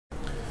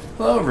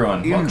Hello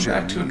everyone, welcome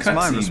back to a It's my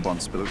cutscene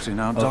responsibility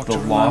now, of Doctor, the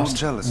and I will Lost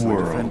jealously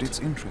defend World. its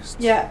interests.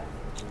 Yeah.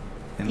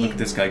 And look at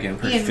this guy getting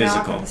pretty Ian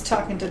physical. Malcolm's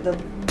talking to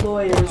the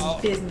lawyer's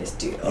business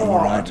dude. Oh,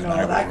 right, no,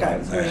 I that will guy run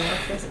was there. really more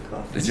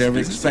physical. Did you ever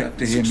expect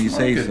to hear me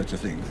say Good. such a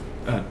thing?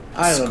 School.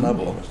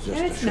 was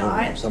And it's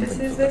not. This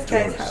is this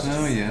guy's house.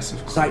 Oh yes,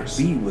 of Site course.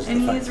 B was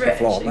And the he's factory rich,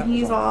 floor. and That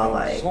he's was all on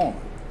like-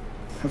 song.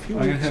 A few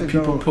I'm gonna weeks have ago,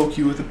 people poke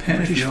you with a pen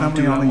if British you don't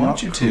do family what I on a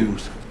want yacht you to.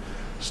 cruise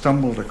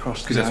stumbled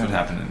across Because the that's what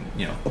island. happened in,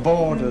 you know. The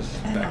boarders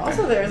And back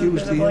also then. there's a bit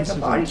used of the like a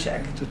body check.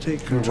 incident to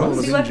take control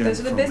of See, look, Ingen those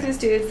are the from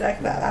business me. dudes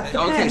like that.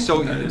 Okay,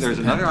 so That is there's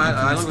the another pen.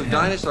 island with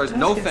dinosaurs, I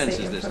was no gonna say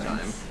fences this time,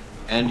 influence.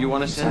 and you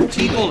want to send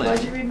people Why'd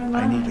in. you read my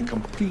I need a mind?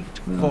 complete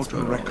That's photo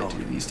about all record I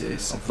do these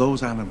days. of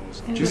those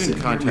animals. And You just- can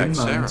contact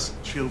Sarah.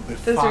 She'll be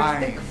Those are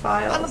fine. thick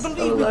files. Oh, I look. thought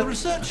they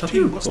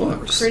were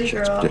books. Pretty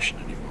girl.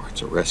 Anymore.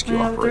 It's a rescue I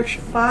know, they're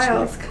operation.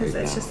 files because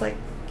it's just like,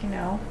 you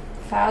know,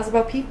 files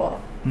about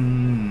people.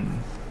 Hmm.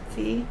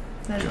 See?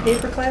 And there's a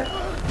paperclip.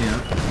 Yeah.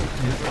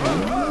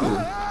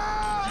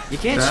 You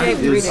can't That shave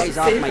 3 is- days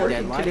off my Safe working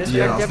deadline. conditions.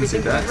 Yeah, I Expect was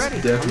gonna say everything to be that's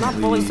ready. I'm not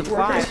fully definitely.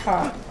 Workers'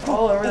 supplied. comp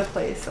all over the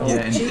place. Oh, Yeah,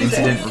 and Jesus.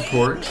 incident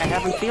report. I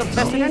haven't field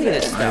tested any of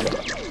this stuff.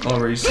 I've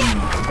already seen.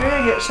 We're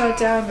gonna get shut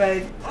down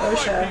by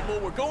OSHA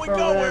or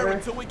whatever.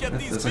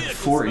 That's like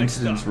 4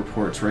 incidents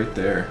reports right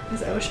there.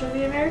 Is OSHA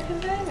the American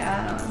thing?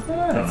 I don't know.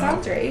 I don't That know.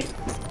 sounds right.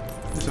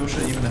 Is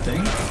OSHA even a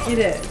thing? It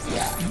is,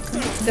 yeah.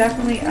 It's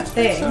definitely a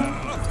thing.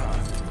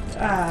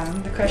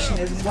 The question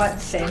is, what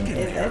thing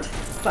is it?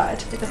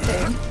 But it's a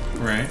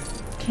thing. Right.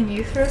 Can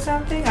you throw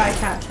something? I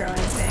can't throw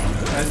anything.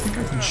 I think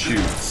I can shoot,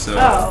 so.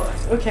 Oh,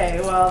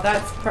 okay. Well,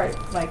 that's part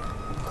like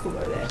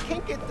cooler then.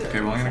 Okay,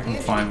 well I'm gonna come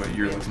find what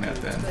you're looking at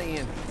then.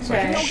 So I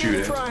Okay. can shoot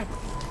it.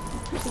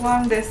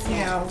 Along this, you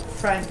know,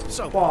 front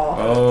wall.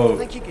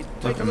 Oh,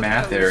 like the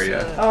math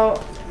area.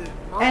 Oh,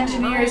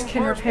 engineers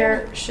can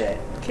repair shit.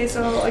 Okay,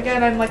 so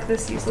again, I'm like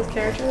this useless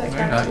character that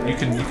Why not?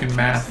 can't You can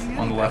math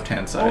on the left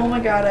hand Oh side. my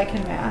god, I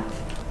can math.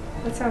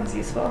 That sounds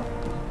useful.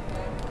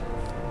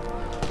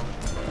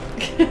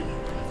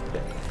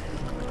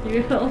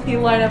 You only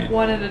line up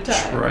one at a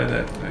time. Try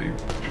that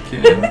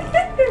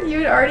again. You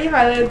had already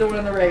highlighted the one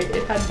on the right.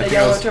 It had the I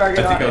yellow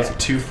target think on I was it.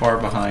 too far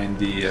behind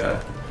the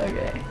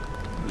Okay.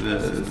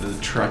 the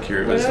truck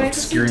here. It What was did I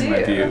just obscuring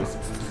my do? view.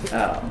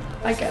 Oh,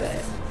 I get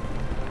it.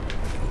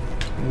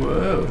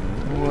 Whoa,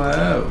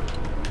 whoa.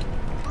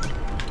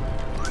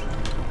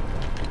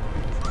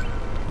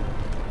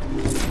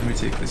 Let me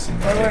take this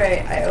in.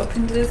 Alright, I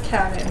opened this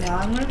cabinet. Now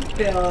I'm going to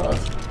build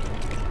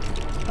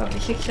a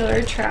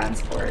vehicular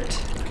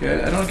transport.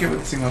 Okay, I don't get what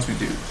this thing wants me to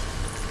do.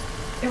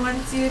 It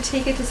wants you to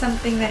take it to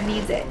something that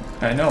needs it.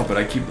 I know, but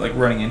I keep like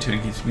running into it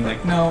and it keeps being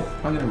like, no,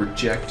 I'm gonna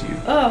reject you.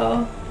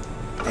 Oh.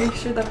 Are you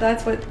sure that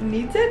that's what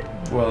needs it?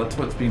 Well, it's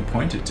what's being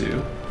pointed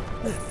to.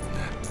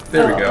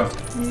 There we go.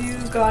 You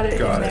got it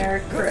Got in it. there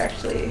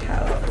correctly.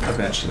 How?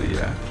 Eventually,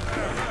 yeah.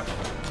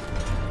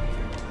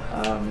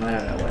 I don't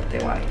know what they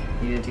want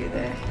you to do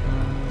there.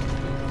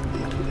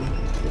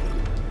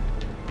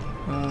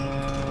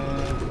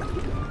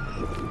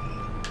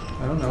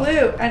 I don't know.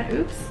 Blue and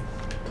oops,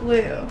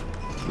 blue.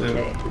 Blue.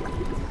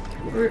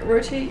 Okay.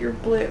 Rotate your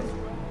blue.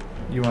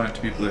 You want it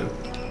to be blue.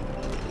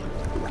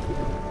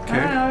 I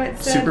don't know. It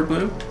said Super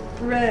blue?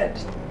 red.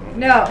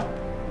 No.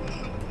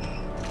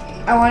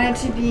 I want it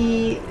to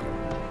be.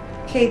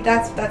 Okay,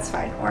 that's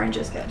fine. Orange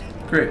is good.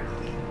 Great.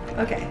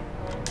 Okay.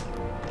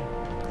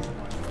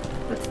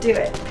 Let's do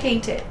it.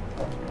 Paint it.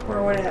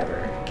 Or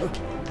whatever. I'm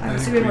I think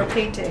assuming we- we're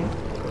painting.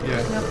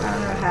 Yeah. Nope, I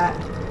don't have a hat.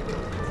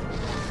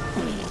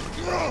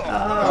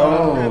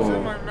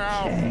 Oh.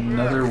 Okay.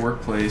 Another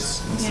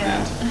workplace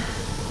incident.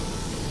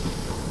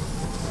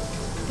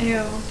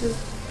 Ew. Just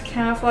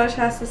camouflage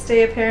has to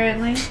stay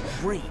apparently.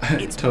 Great.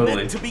 It's Totally.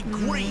 meant to be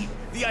great.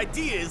 The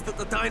idea is that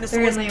the dinosaurs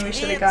Apparently we can't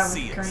should have gone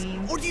see with us.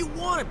 green. Or do you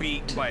want to be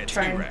eaten by a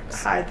Try and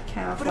T-Rex? hide the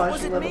camouflage a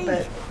wasn't little me.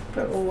 bit.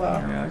 But oh well.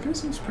 Yeah, that guy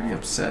seems pretty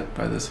upset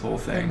by this whole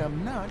thing. And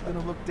I'm not gonna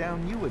look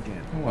down you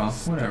again. Oh well,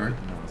 whatever.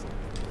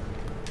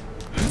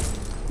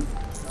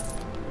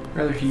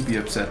 Rather he be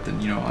upset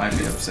than, you know, I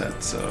be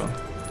upset, so.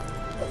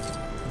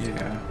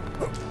 Yeah.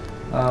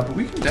 But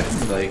we can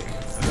definitely,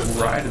 like,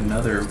 ride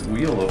another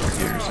wheel over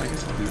here, so I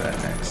guess I'll do that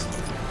next.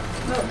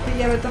 Well, but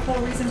yeah, but the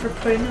whole reason for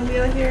putting the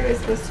wheel here is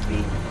supposed to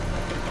be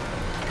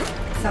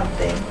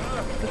something.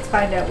 Let's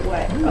find out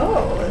what.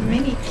 Oh, a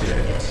mini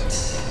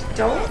kit.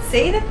 Don't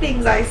say the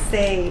things I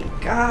say.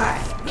 God.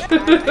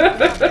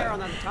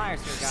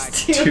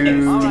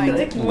 Too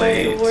Like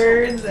late.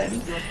 words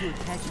and.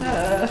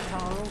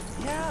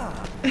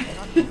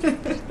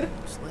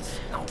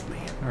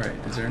 Alright,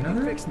 is there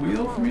another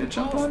wheel for me to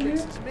jump on here?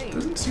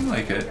 Doesn't seem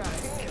like it.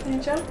 Can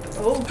I jump?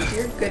 Oh,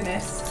 dear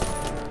goodness.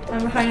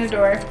 I'm behind a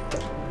door.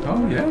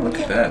 Oh yeah, look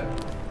at that.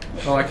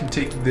 Oh, I can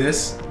take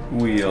this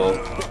wheel.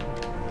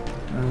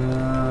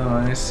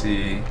 Oh, I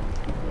see.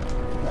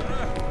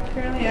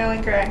 Apparently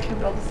Alan Grant can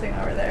build this thing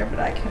over there, but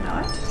I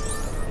cannot.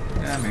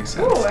 Yeah, that makes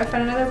sense. Oh, I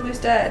found another blue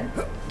stud.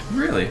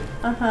 Really?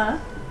 Uh-huh.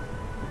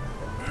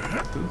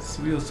 Those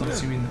wheels don't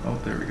seem... Oh,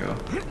 there we go.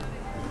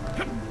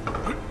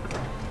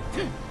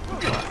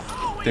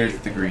 There's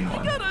the green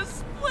one.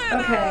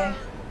 Okay.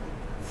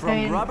 From I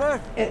mean,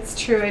 rubber? it's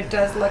true, it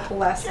does look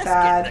less Just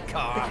bad, get in the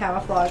car. the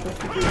camouflage with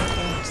the green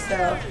paint,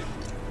 so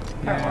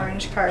our Yeah.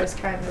 orange car is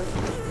kind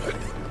of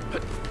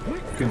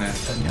Gonna,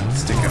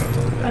 stick out a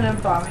little bit. an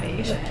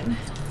abomination.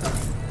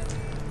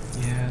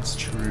 Yeah, it's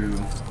true.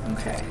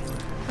 Okay.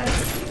 Let's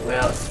see, what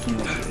else can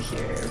we do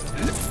here?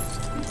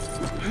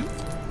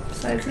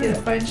 Besides get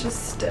a bunch of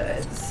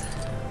studs.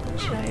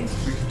 Should I?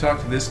 We can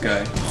talk to this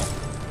guy.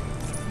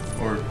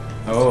 Or,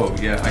 oh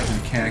yeah, I can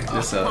mechanic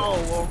this up.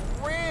 Oh,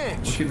 a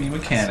wrench. Look at me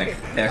mechanic I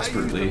use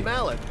expertly. the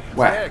mallet.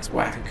 Whack,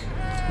 whack.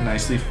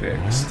 Nicely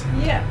fixed.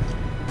 Yeah.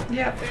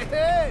 Yep.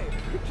 Hey,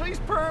 she's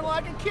purring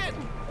like a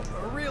kitten.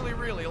 A really,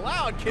 really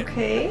loud kitten.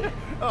 Okay.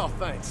 Oh,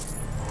 thanks.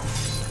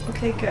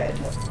 Okay, good.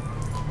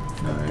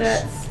 Nice.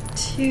 That's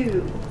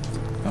 2.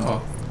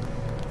 Oh.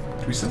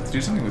 Do we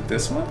do something with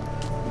this one?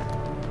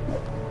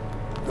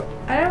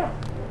 I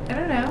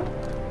don't know.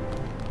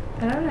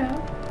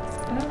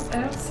 I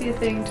don't see a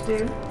thing to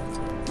do.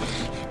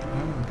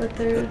 But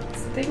there's a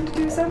thing to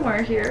do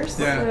somewhere here,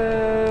 so...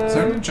 Yeah.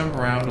 So I'm gonna jump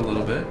around a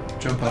little bit.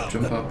 Jump up,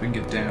 and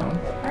get down.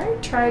 I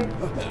already tried,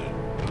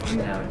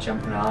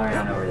 jumping all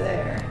around over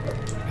there.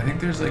 I think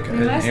there's like an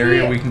Unless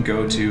area we can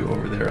go to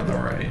over there on the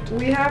right.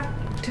 We have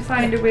to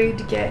find a way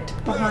to get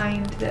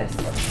behind this.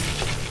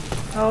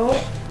 Oh.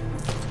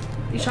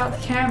 You shot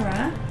the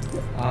camera.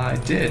 I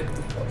did.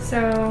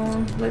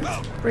 So,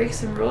 let's break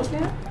some rules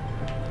now.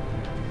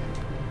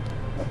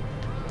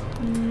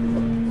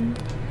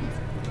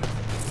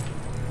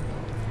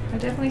 I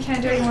definitely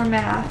can't do any more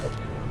math.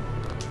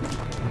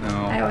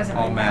 No. I wasn't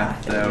all doing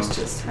math it though. was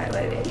just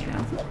highlighting,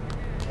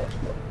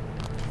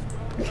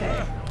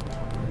 Okay.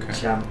 Okay.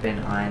 Jumping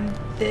on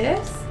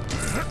this.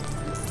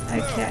 I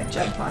can't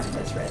jump on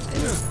this red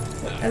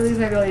thing. I lose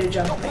my ability to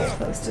jump when I get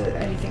close to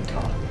anything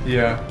tall.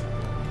 Yeah.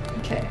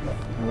 Okay.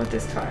 What about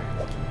this car?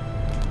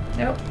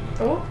 Nope.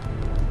 Oh.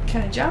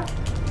 Can I jump?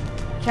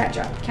 Can't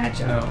jump. Can't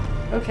jump.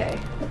 No. Okay.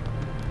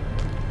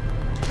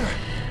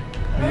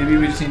 Maybe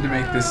we just need to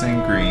make this thing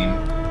green.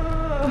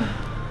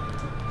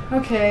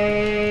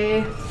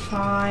 Okay.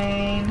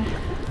 Fine.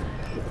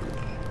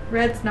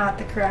 Red's not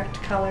the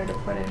correct color to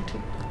put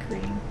into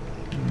green.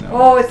 No.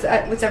 Oh, it's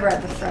whatever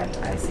at the front.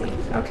 I see.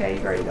 Okay,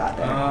 you've already got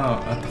there.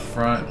 Oh, at the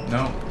front.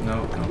 No.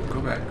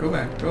 Go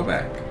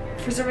back.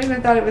 For some reason, I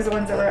thought it was the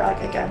ones that were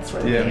like against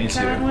where the Yeah, me pink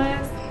one too.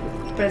 was,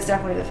 but it's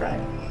definitely the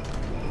front.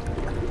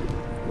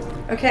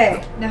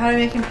 Okay, now how do I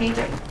make him paint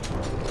it?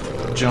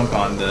 Jump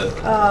on it.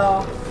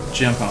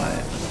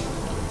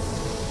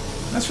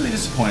 That's really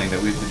disappointing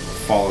that we have to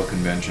follow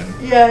convention.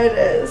 Yeah, it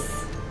is.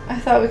 I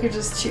thought we could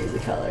just choose a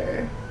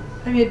color.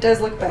 I mean, it does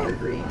look better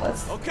green.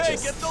 Let's Okay,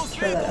 just get those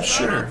throw that out.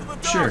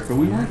 Sure, but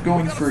we weren't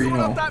going for,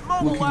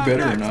 looking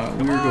better or not.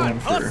 We were going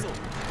for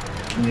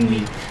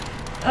unique.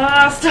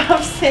 Ah,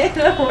 stop saying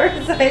the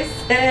words I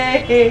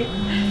say.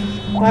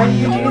 Why do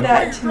you do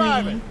that to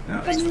me?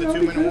 No, Thanks for the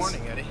 2-minute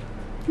warning, Eddie.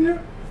 Yeah,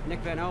 Nick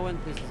Van Owen,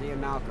 this is Ian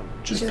Malcolm.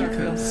 just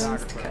because.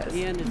 Just 'cause.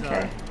 Ian is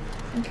Okay.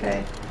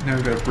 Okay. Now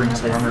we've got to bring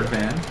some armored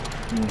van.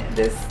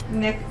 This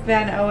Nick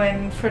Van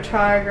Owen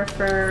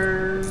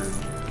photographer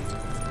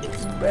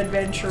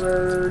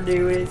adventurer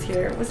dude is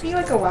here. Wasn't he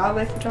like a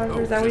wildlife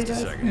photographer? Is that what he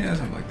does? Yeah,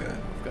 something like that.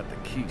 I've got the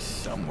key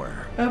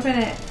somewhere. Open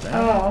it.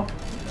 Oh.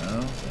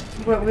 No?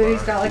 But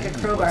he's got like a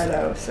crowbar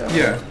though, so.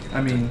 Yeah,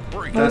 I mean,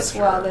 Most that's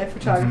wildlife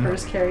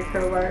photographers carry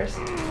crowbars.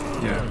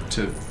 yeah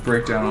to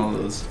break down all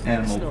those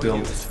animal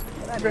built.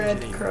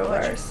 Red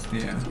crowbars.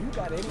 Yeah. You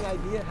got any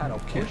idea how to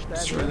Can't push that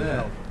destroy thing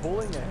that. without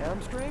pulling a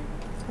hamstring?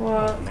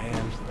 Well,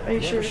 Man, are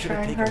you sure you're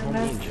trying hard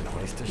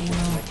enough? This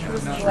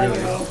is Not Lego.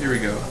 really. Here we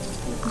go.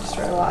 You can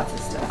destroy lots of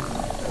stuff.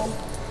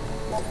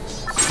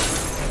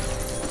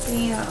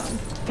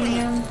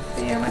 Bam.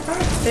 I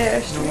found a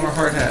fish. No more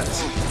hard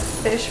hats.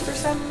 Fish for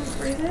some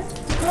reason?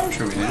 I'm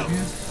sure we did. Yeah.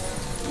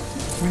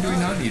 When do we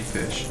not need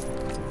fish?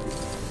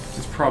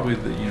 It's probably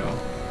the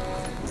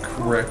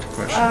correct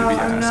question to be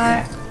I'm not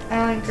asking.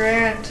 Alan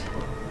Grant.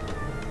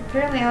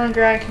 Apparently Alan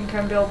Grant can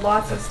come build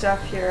lots of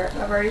stuff here.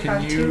 I've already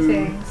found 2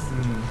 things.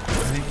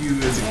 I think you,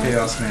 as a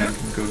chaos man,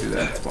 can go do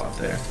that spot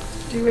there.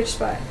 Do which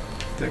spot?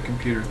 That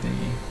computer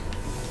thingy.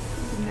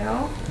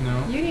 No?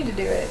 No. You need to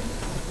do it.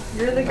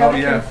 You're the guy Oh, that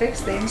yeah. can fix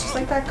things, just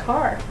like that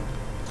car.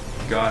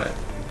 Got it.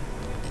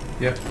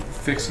 Yep.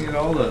 Fixing it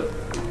all up.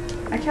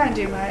 I can't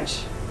do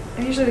much.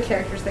 I'm usually the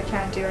characters that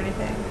can't do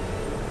anything.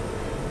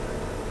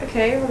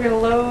 Okay, we're gonna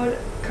load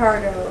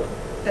cargo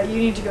that you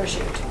need to go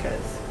shoot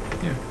because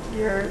Yeah.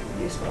 you're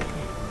useful.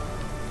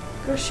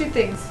 Go shoot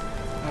things,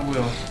 I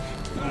will.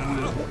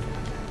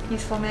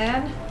 useful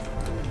man.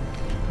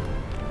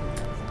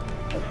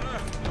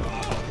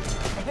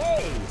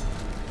 Hey,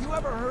 you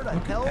ever heard of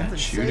Look at health that and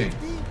shooting.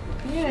 safety?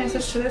 I'm gonna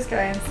switch to this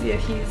guy and see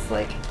if he's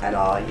like at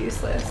all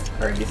useless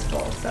or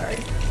useful. Sorry,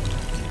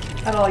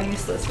 at all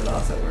useless would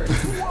also work.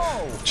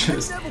 Whoa!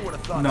 Just I never would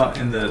have thought not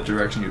in the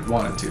direction you'd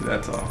want it to,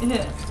 that's all.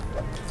 Yeah.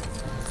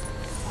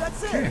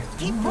 That's it. Okay,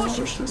 Keep I'll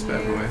pushing. push this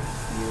bad boy.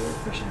 You were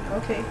pushing.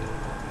 Okay.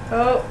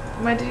 Oh,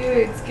 my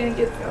dude's gonna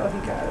get. Oh, he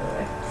got out of the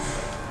way.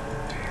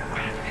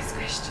 Why am I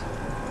squished?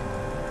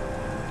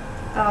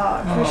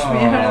 Oh, push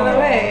me out of the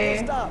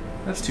way. Stop.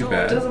 That's too It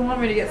bad. doesn't want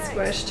me to get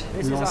squished. This We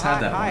is almost a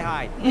had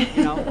high, that one. high.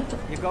 You know,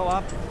 you go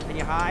up and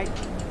you hide.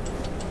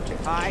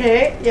 Hide.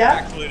 Okay,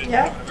 yeah,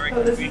 yeah.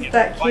 Oh, this is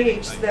that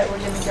cage that we're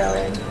gonna go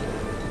in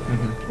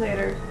Mm-hmm.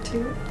 later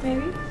too,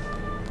 maybe?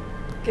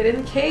 Get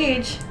in the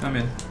cage. I'm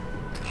in.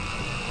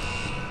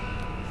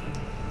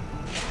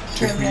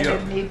 Pick Apparently I me up.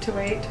 didn't need to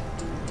wait.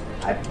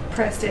 I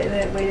pressed it and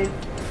it waited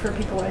for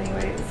people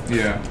anyways.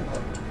 Yeah.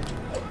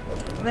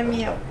 Let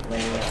me out, let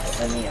me out,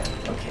 let me out.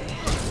 Okay.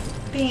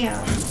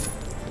 Bam.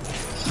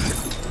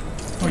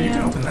 Oh, you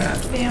can open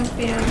that. Bam,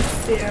 bam,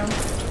 bam.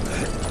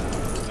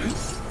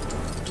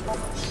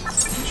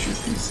 Shoot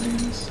these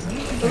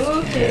things.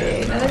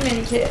 Okay, another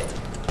mini kit.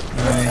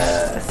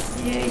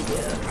 Nice. Yeah,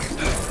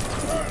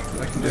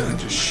 yeah. I can definitely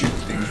just shoot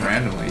things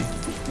randomly.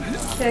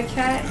 Okay, I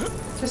can't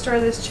destroy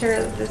this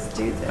chair that this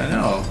dude's in. I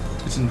know.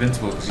 It's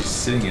invincible because he's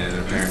sitting in it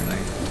apparently.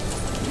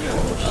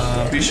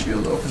 But you should be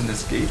able to open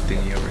this gate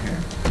thingy over here.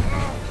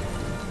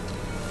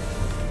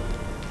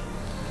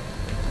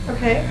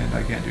 Okay. And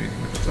I can't do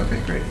anything with this. Okay,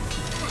 great.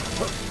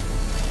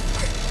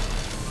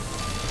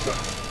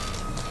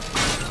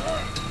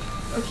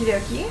 Okie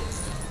dokie.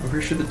 I'm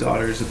pretty sure the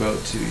daughter is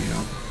about to, you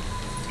know,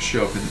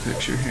 show up in the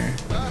picture here.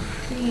 Bam.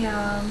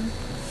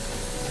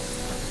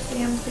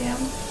 Bam, bam.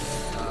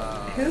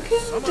 Who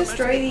can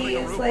destroy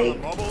these, like,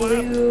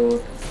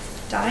 blue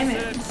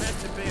diamonds?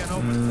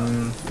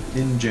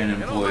 InGen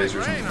employees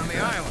or something on like the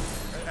that. island.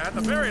 At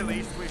the very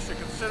least, we should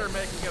consider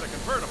making it a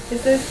convertible.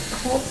 Is this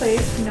whole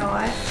place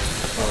not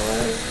full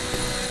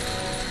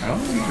of... I don't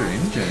think these are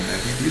InGen. I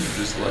think these are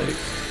just like,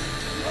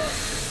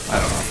 I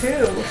don't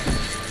know.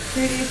 Who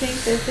do you think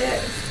this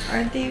is?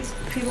 Aren't these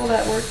people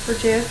that work for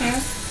Jazz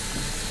Hands?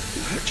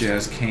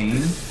 Jazz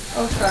Kane.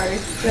 Oh, sorry.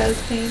 Jazz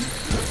Pain.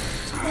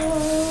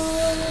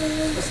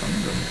 Some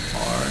of them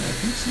are, and I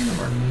think some of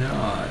them are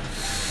not.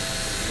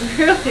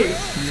 Really?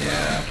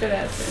 Yeah. Good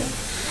answer.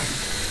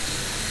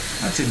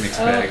 I'd say mixed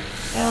bag.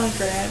 Alan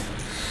Grant.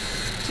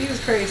 Jesus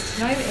Christ. He's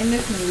not even in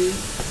this movie.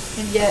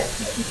 And yet,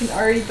 he can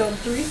already build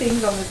 3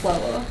 things on this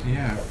level.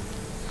 Yeah.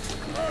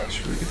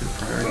 Should really get the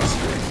priorities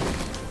straight.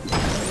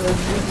 The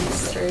movie's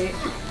straight.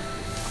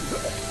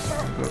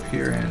 I'll go up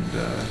here and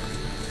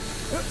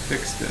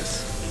fix this.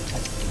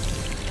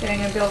 Okay, I'm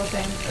gonna build a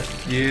thing.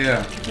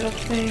 Yeah. Build a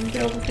thing,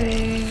 build a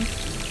thing.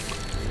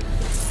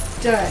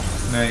 Done.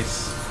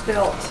 Nice.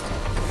 Built.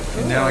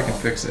 And now I can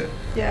fix it.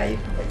 Yeah, you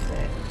can fix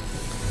it.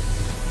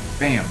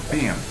 Bam,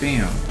 bam,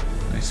 bam.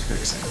 Nice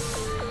fixing.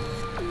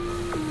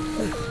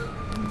 Look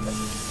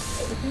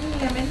at me,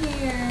 I'm in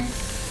here.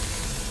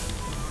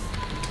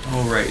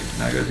 Oh right,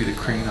 now I gotta be the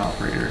crane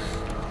operator.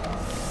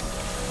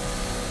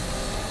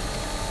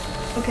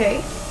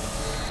 Okay.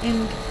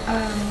 And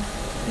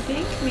I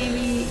think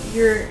maybe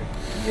you're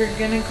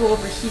gonna go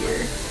over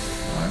here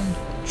I'm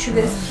to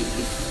this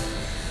piece.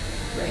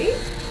 Right?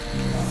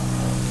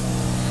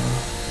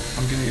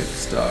 I'm gonna get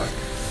stuck.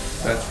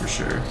 That's for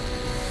sure.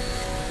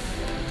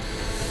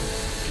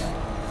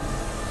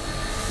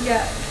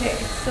 Yeah, okay.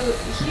 So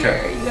here,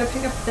 Okay. you gotta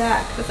pick up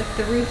that, 'cause it's like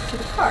the roof to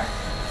the car.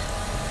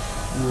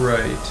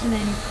 Right. And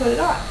then you put it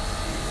on.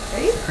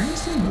 Right?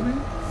 Crane's still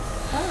moving?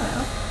 I don't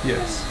know.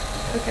 Yes.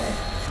 Okay.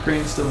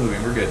 Crane's still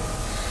moving. We're good.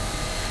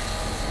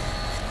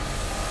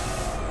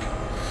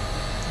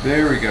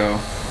 There we go.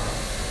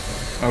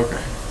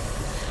 Okay.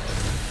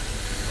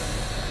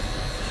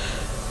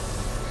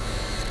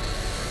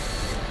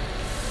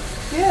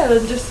 Yeah,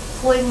 then just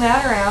fling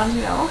that around,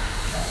 you know.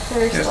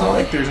 Very Yeah, it's not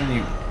slowly. like there's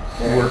any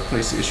Very-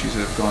 workplace issues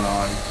that have gone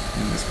on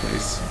in this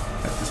place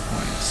at this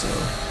point, so.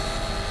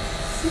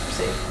 Super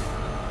safe.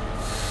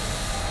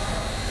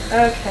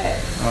 Okay.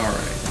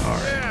 Alright.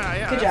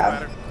 Yeah, Good that's job.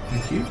 better.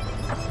 Thank you.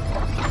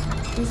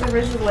 These are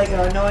rigid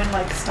Lego. No one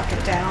like stuck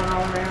it down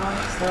all around,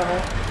 so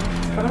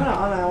probably not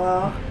on that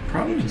well.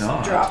 Probably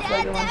not. Drop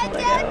Lego onto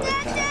Lego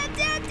like that.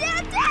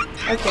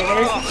 Okay,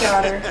 there's his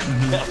daughter.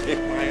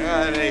 My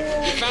God, hey,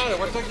 you found it.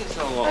 What took you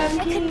so long?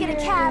 I couldn't get a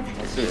cab.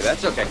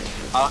 That's okay.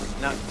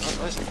 Now,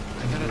 listen.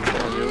 I gotta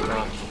tell you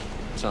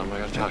something. I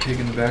gotta That tell you. pig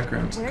in the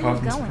background Where are you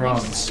causing some going?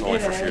 problems. Only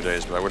for a few It is.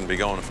 days, but I wouldn't be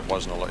going if it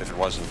wasn't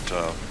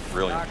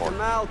really Dr. important.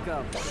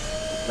 Malcolm.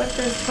 Look,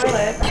 there's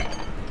toilet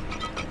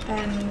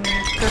and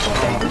purple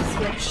things,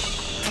 which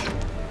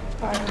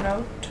I don't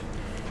know.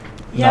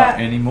 Not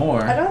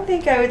anymore. I don't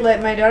think I would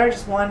let my daughter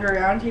just wander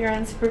around here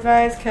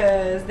unsupervised,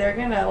 because they're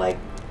gonna like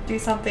do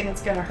something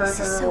that's gonna hurt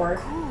her or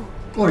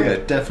Oh yeah,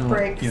 definitely.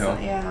 break. You know,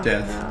 Yeah,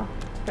 death no.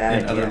 Bad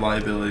and idea. other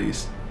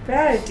liabilities.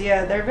 Bad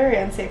idea. They're a very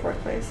unsafe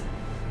workplace.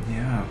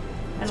 Yeah.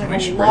 And Somebody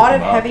like a should lot break of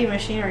them up. heavy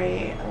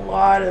machinery, a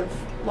lot of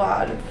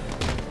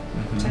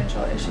Mhm.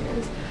 potential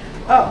issues.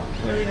 Oh,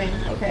 we're leaving.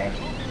 Okay,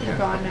 we're Yeah.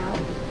 gone now.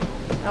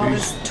 And all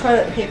this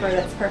toilet paper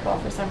that's purple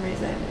for some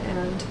reason,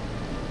 and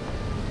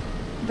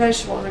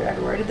vegetables are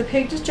everywhere. Did the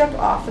pig just jump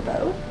off the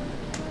boat?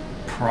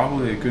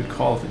 Probably a good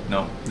call if it.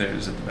 No, there it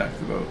is at the back of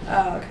the boat.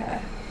 Oh, okay.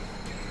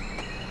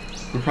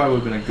 It probably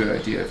would have been a good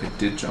idea if it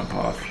did jump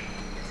off.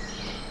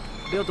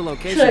 Built a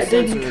location Sure, it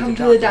sensor didn't to come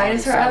to dock the on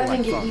dinosaur island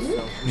and get satellite eaten?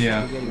 phones, so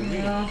Yeah. we get it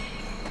read. No.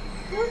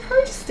 I'd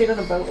probably just stay on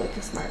the boat like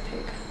a smart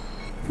pig.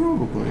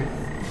 Probably.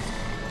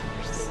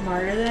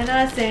 Smarter than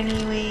us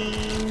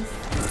anyways.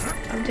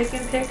 I'm taking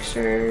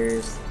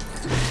pictures.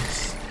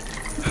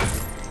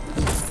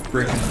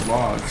 Breaking the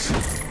logs.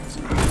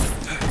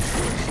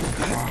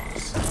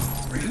 Rocks.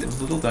 Oh, right,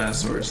 those little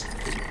dinosaurs.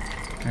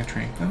 Can I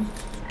trank them?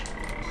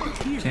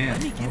 Can.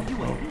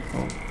 Oh,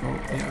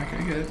 yeah,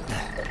 okay, good.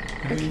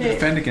 I can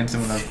defend against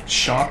them when I've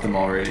shot them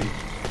already.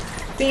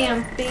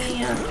 Bam,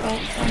 bam.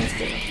 Oh, I'm just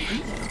kidding.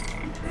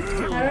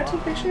 How do I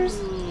take pictures?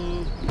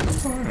 Oh,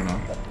 I don't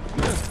know.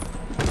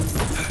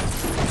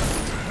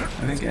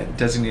 I think at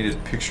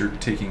designated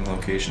picture-taking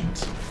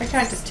locations. I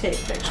can't just take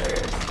pictures.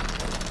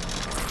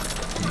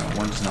 You know,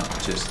 one's not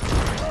just,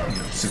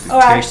 simply Oh,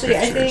 take actually,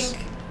 pictures. I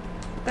think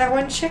that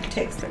one chick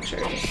takes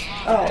pictures.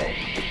 Oh.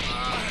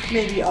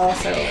 Maybe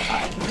also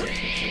I can take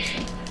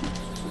pictures.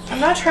 I'm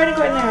not trying to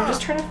go in there. I'm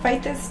just trying to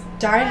fight this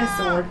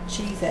dinosaur.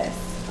 Jesus.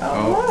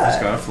 Oh, look.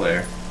 He's got a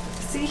flare.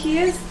 See, he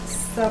is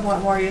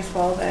somewhat more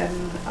useful than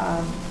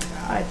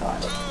I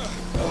thought.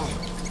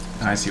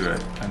 I see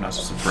what I'm not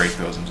supposed to break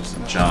those and just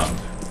jump.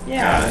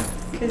 Yeah,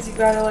 because you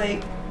gotta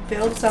like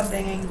build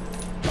something and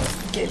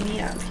get me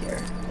up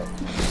here.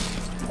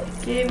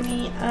 Get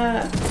me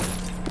up.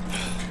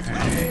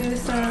 Okay. Do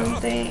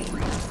something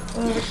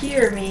over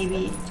here,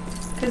 maybe.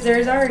 Because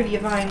there's already a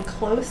vine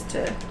close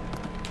to.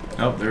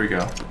 Oh, there we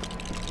go.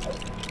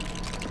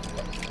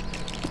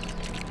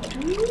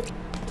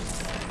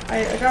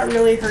 I got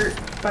really hurt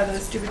by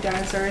those stupid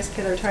dinosaurs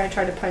because I was trying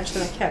to punch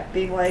them. I kept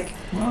being like,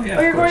 Well, yeah,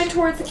 "Oh, you're of course. going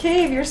towards the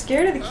cave. You're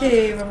scared of the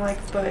cave." I'm like,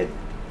 "But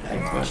I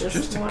Well, it's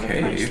just a want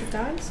to punch cave. the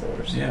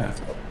dinosaurs." Yeah.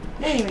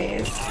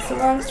 Anyways, so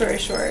long story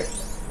short,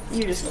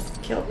 you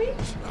just killed me?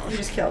 You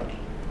just killed me.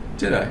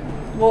 Did I?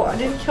 Well, I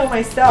didn't kill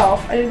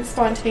myself. I didn't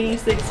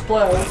spontaneously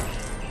explode.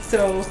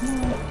 So,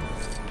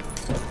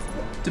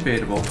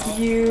 Debatable.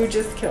 you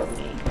just killed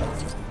me.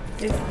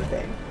 Is the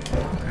thing.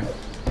 Okay.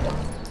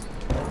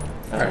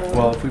 Alright,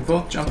 well, if we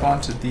both jump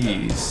onto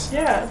these...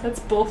 Yeah, let's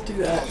both do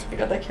that. I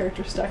got that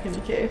character stuck in the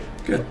cave.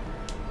 Good.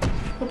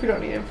 Hope we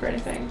don't need him for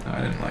anything. No,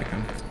 I didn't like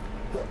him.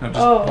 No, just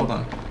Oh. hold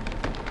on.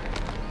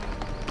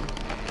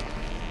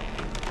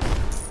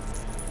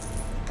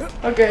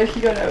 Oh good, he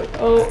got out.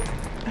 Oh,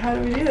 how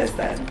do we do this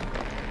then?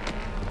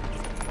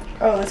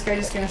 Oh, this guy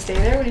just gonna stay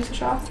there when he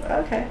switch off?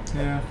 Okay,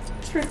 Yeah.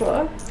 it's pretty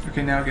cool.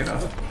 Okay, now get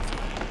off.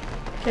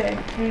 Okay,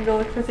 I'm gonna go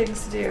look for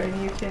things to do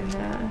and you can,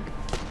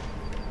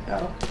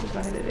 oh, there's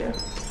nothing to do.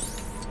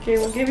 Okay,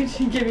 well give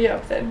me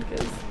up then,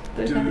 because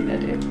there's nothing to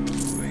do.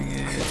 Doing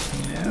it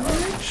now.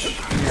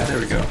 Yeah, there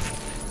we go.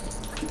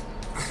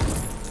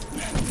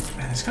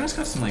 Man, this guy's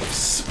got some, like,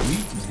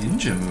 sweet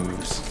ninja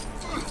moves.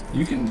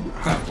 You can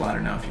climb a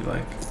ladder now if you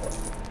like.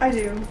 I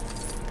do.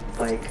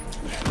 Like,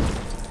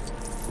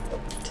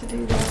 to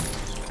do that.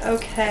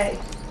 Okay.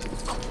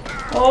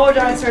 Oh,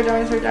 dinosaur.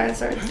 Got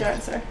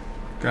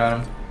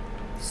him.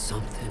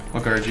 Something.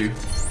 I'll guard you.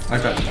 I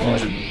got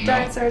ninja.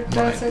 Dinosaur.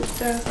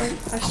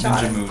 I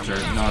shot Ninja him. moves are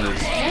not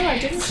as No, I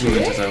didn't shoot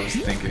fluid as it. I was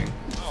thinking.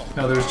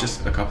 No, there's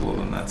just a couple of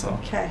them, that's all.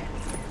 Okay.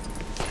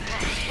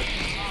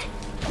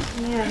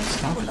 Man,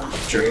 Stop it, I'm jerk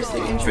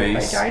seriously injured by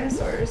face.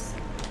 dinosaurs.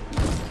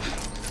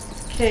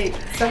 Okay,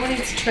 someone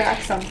needs to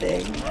track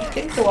something. I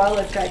think the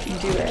wildlife guy can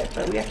do it,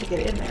 but we have to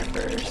get in there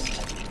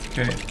first.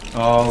 Okay.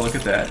 Oh, look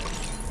at that.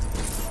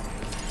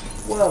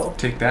 Whoa.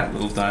 Take that,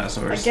 little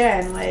dinosaurs.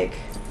 Again, like,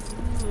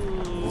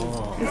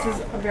 this is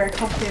a very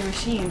complicated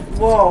machine.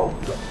 Whoa.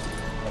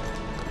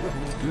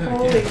 Do that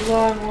Holy again.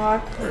 long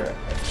walk for a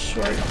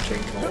short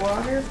drink of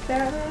water,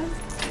 Batman?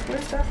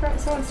 Where's that from?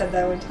 Someone said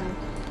that one time.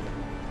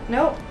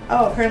 Nope.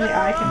 Oh, apparently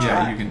I can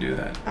track. Yeah, you can do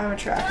that. I'm a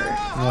tracker.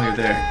 While you're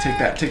there, take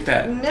that, take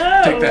that.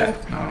 No! Take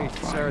that. No,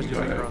 fine, Sarah's you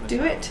doing got her it. on the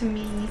Do it to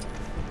me.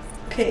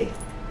 Okay.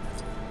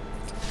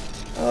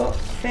 Oh,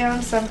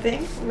 found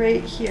something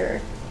right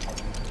here.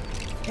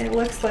 It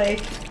looks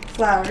like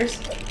flowers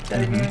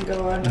that are going to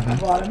go on the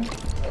bottom.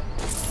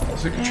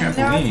 It's like a And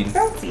now it's trampoline.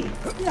 bouncy.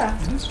 Yeah.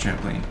 It is a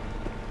trampoline.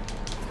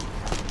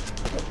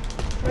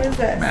 What is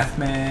this? Math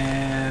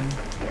man.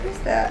 What is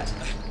that?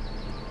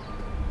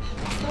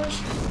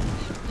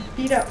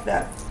 Beat up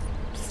that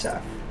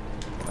stuff.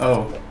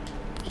 Oh,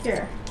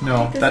 Here.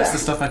 no, What is that's that?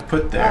 the stuff I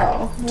put there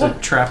Oh. to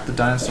trap the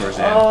dinosaurs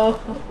in. Oh.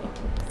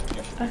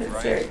 I'm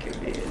very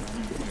confused.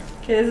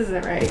 Okay, this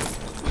isn't right.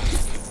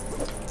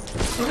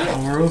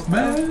 Power of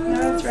math.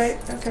 No, it's right.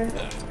 Okay.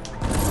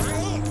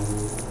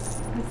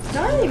 It's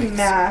not really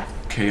math.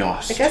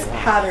 Chaos. I guess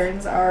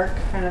patterns are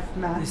kind of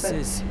math,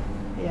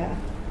 but yeah.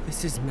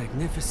 This is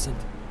magnificent.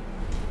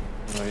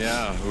 Oh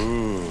yeah.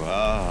 Ooh,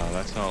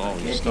 that's how it all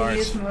It starts.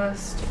 is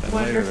most And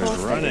later wonderful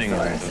there's running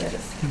and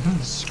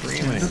Stegosauruses.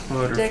 Screaming. The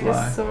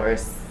butterfly.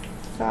 Stegosaurus.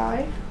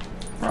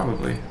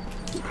 Probably.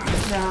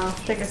 No,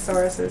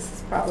 Stegosaurus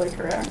is probably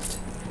correct.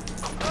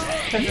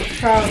 Because it's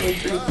probably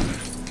Greek.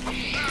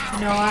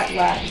 Not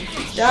Latin.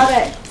 Stop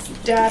it!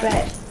 Stop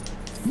it!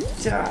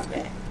 Stop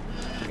it.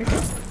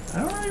 I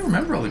don't really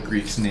remember all the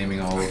Greeks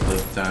naming all of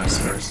the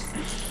dinosaurs. I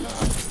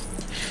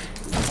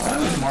thought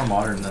it was more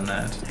modern than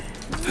that.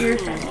 You're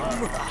funny.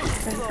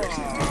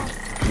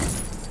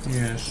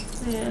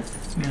 Yes. Yeah.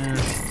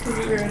 Yes. Does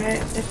it ruin it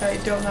if I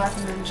don't laugh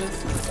and then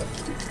just,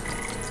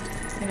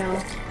 you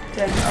know,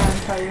 dead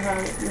and tell you how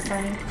you're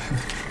funny?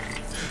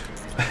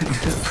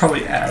 It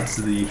probably adds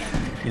to the,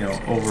 you know,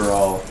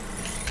 overall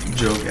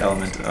joke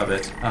element of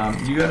it.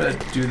 You gotta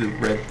do the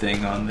red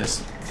thing on this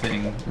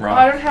thing, Rock.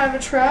 I don't have a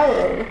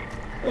trowel.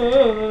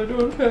 Oh, I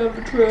don't have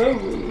a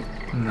trowel.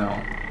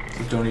 No.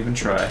 So don't even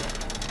try.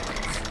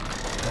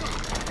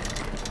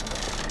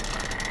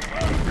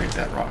 Break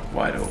that rock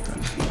wide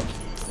open.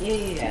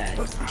 Yeah,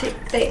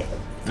 take that.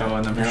 No,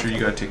 and I'm pretty sure you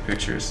gotta take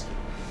pictures.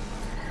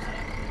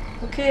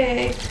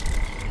 Okay,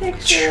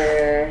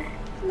 picture.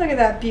 Look at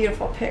that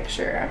beautiful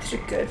picture. I'm such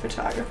a good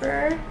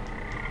photographer.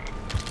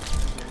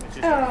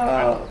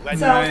 Oh, Nice.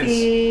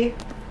 selfie.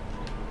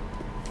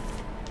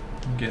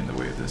 Get in the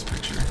way of this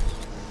picture.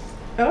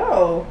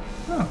 Oh.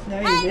 Oh. No,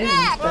 you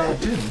didn't, but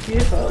didn't.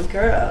 beautiful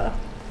girl.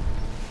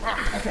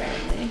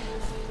 Apparently.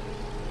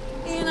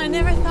 And I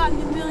never thought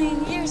in a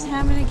million years how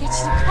I'm gonna get you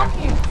to come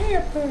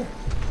here.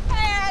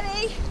 Hi,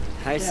 Addie.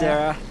 Hi, Yeah.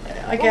 Sarah.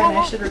 Again,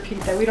 I should repeat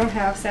that we don't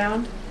have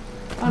sound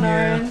on our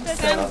end,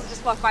 so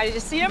Just walk by. Did you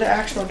see him? the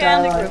actual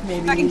Found the dialogue group.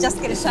 maybe If I can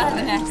just get a shot of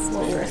the next.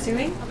 what we're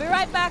assuming. I'll be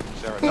right back.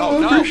 Sarah, Oh,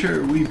 no, I'm pretty no.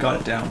 sure we've got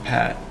it down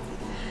pat.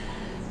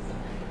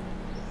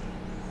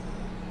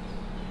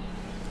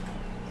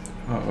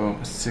 Uh-oh,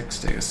 a sick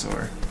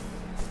stegosaur.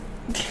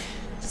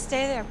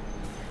 Stay there.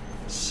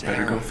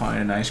 Better go find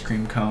an ice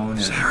cream cone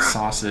and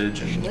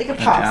sausage and Like a an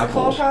popsicle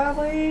apple.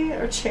 probably,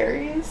 or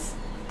cherries.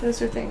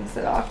 Those are things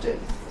that often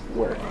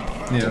work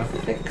Yeah. to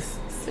fix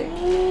sick.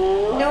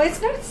 No,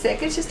 it's not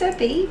sick, it's just a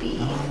baby.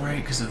 Oh, right,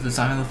 because of the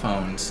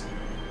xylophones.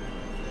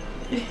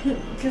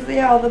 Because they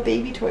have all the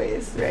baby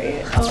toys,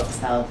 right? Oh,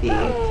 selfie.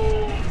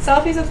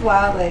 Selfies with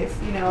wildlife,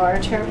 you know, are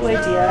a terrible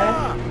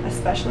idea,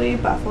 especially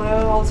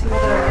buffalo, all the people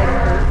that are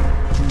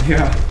getting hurt.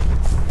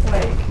 Yeah.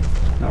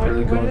 Like, Not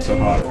really what going do so they-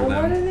 hot for What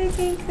them. do they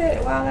think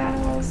that wild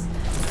animals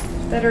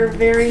that are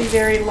very,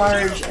 very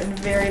large and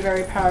very,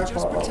 very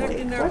powerful Just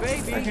protecting their what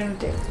baby. are gonna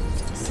do?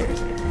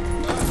 Seriously.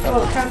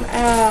 Oh, come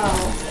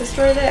out.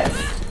 Destroy this.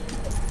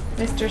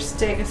 Mr.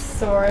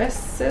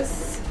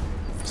 Stegosaurus.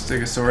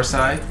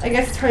 Stegosaurusi? I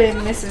guess it's probably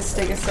Mrs.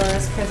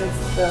 Stegosaurus because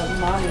it's the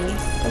mommy.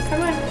 Oh,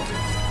 come on.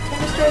 Come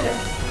destroy this.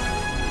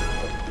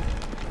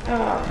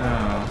 Oh.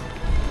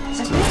 Oh.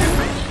 Still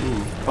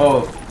Ooh.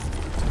 Oh,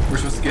 we're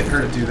supposed to get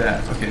her to do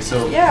that. Okay,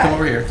 so Yeah. come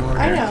over here. Come over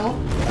I here. know.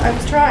 I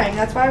was trying.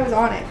 That's why I was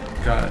on it.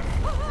 Got it.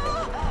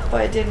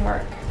 But it didn't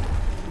work.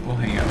 We'll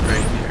hang out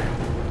right here.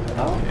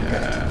 Oh,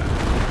 Yeah.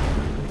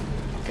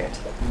 good.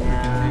 We can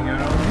hang Now,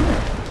 out over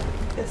here.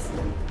 this.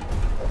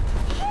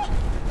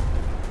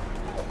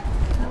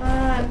 Come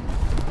on.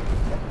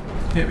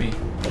 Hit me.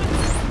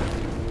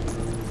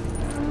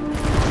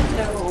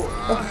 No.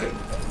 Okay.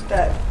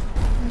 That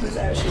was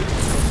ouchie.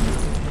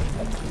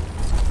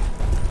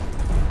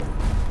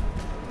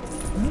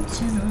 I don't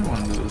see another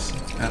one of those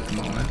at the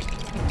moment.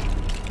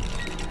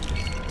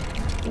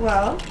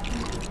 Well,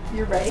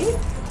 you're right.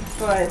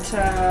 But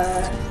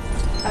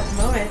at the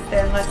moment,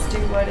 then let's do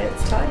what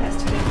it's telling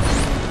us to do.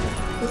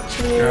 Which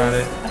is Got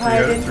it. hide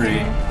 3 out of in 3.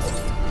 here.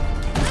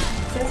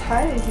 It says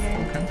hide in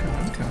here. I'm coming.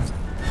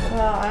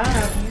 Well, I don't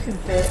know if you can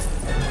fit.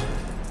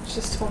 She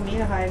just told me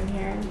to hide in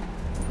here.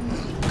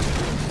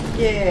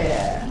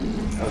 Yeah.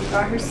 Oh, we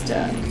got her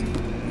stuck.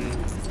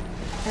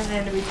 And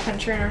then do we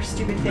punch her in her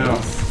stupid face? No.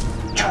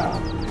 Oh.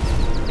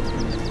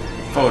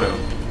 Photo.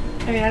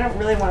 I mean, I don't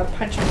really want to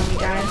punch her mini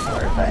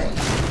dinosaur, but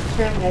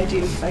apparently I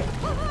do because I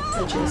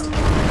said she was.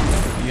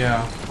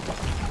 Yeah.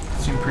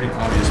 Seemed pretty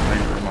obvious by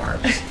your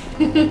remarks.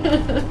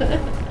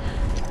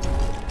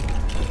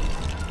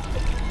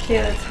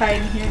 Okay, let's hide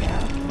in here now.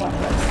 One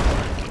of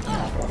us.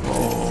 Not both of us.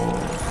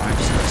 Oh, I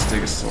just got to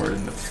stick a sword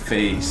in the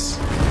face.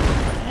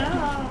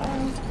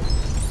 Oh.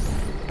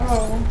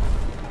 Oh.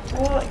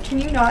 Well, can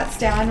you not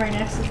stand right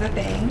next to the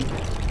thing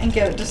and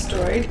get it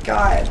destroyed?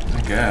 God,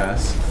 I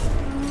guess.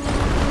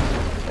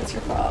 that's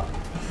your fault.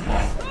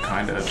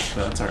 Kind of,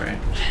 but that's alright.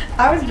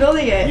 I was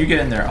building it. You get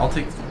in there. I'll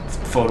take a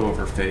photo of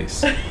her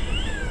face.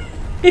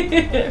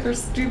 Her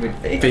stupid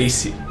face.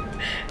 Facey.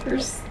 Her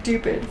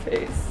stupid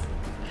face.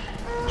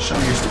 Show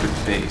me your stupid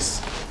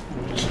face.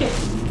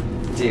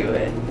 Can't do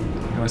it.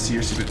 You want to see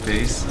your stupid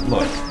face?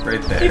 Look,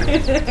 right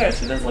there.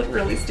 She does look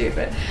really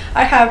stupid.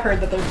 I have heard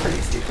that they're pretty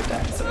stupid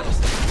dinosaurs.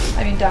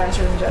 I mean,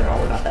 dinosaurs in general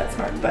are not that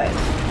smart, but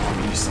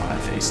You saw that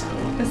face,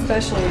 though.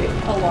 especially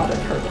a lot of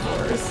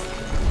herbivores.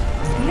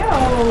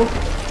 No,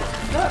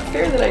 it's not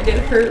fair that I get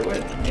hurt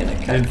with in a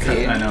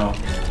cutscene. I know.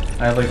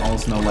 I have like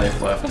almost no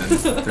life left, and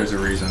there's a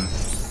reason.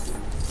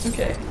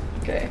 Okay,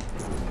 okay.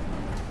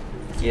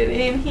 Get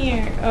in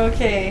here.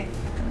 Okay.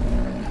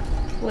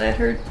 Let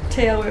her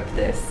tail whip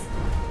this.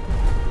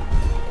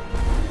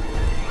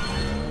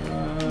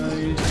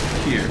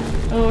 Here.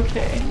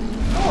 Okay.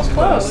 Oh,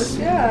 close.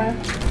 Yeah.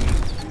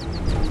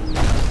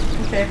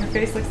 Okay, her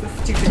face looks the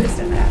stupidest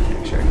in that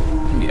picture.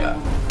 Yeah.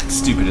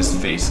 Stupidest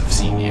face I've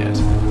seen yet.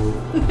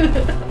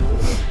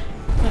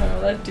 Oh,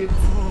 that dude's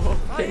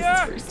face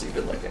is pretty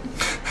stupid looking.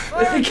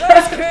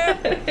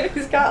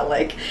 He's got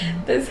like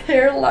this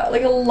hair,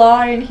 like a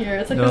line here.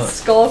 It's like No. his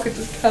skull could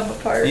just come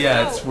apart.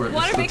 Yeah, it's where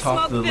Water it's the makes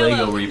top of the smoke Lego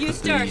billow. where you You put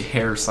start. the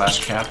hair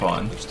 / cap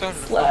on.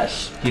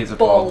 Slash. He has a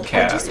bald bald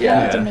cap.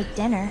 Yeah. To make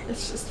dinner.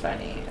 It's just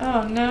funny.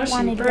 Oh no, she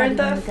Wanted burned ready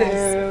the when you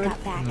guys food.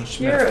 got back. No,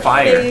 she made You're a a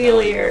fire.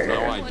 failure.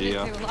 No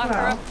idea.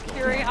 Wow.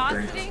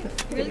 Curiosity?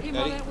 Really came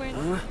on that way. I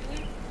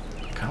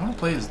kind of want to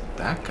play as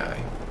that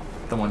guy.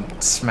 The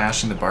one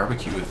smashing the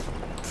barbecue with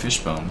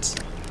fish bones.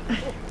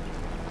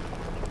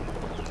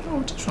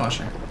 Oh,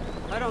 dishwasher.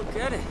 I don't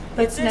get it.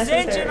 That's It's this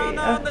necessary. engine on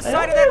the I don't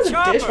side of think that that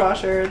chopper. was a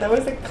dishwasher. That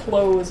was a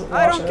clothes washer.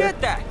 I don't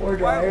get that. Or Why,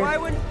 dryer. why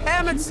would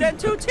Hammond send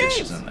 2 Put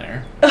dishes teams? in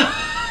there.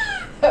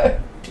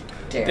 Terrible.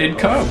 They'd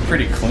come out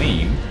pretty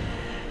clean.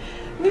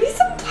 Maybe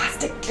some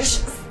plastic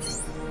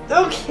dishes.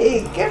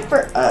 Okay, good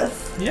for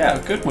us. Yeah,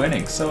 good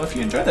winning. So if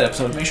you enjoyed that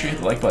episode, make sure you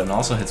hit the like button and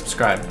also hit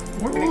subscribe.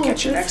 We're gonna Ooh,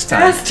 catch you this next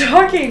time. fast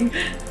talking.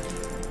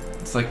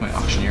 It's like my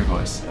auctioneer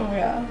voice. Oh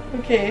yeah.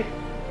 Okay.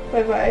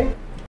 Bye bye.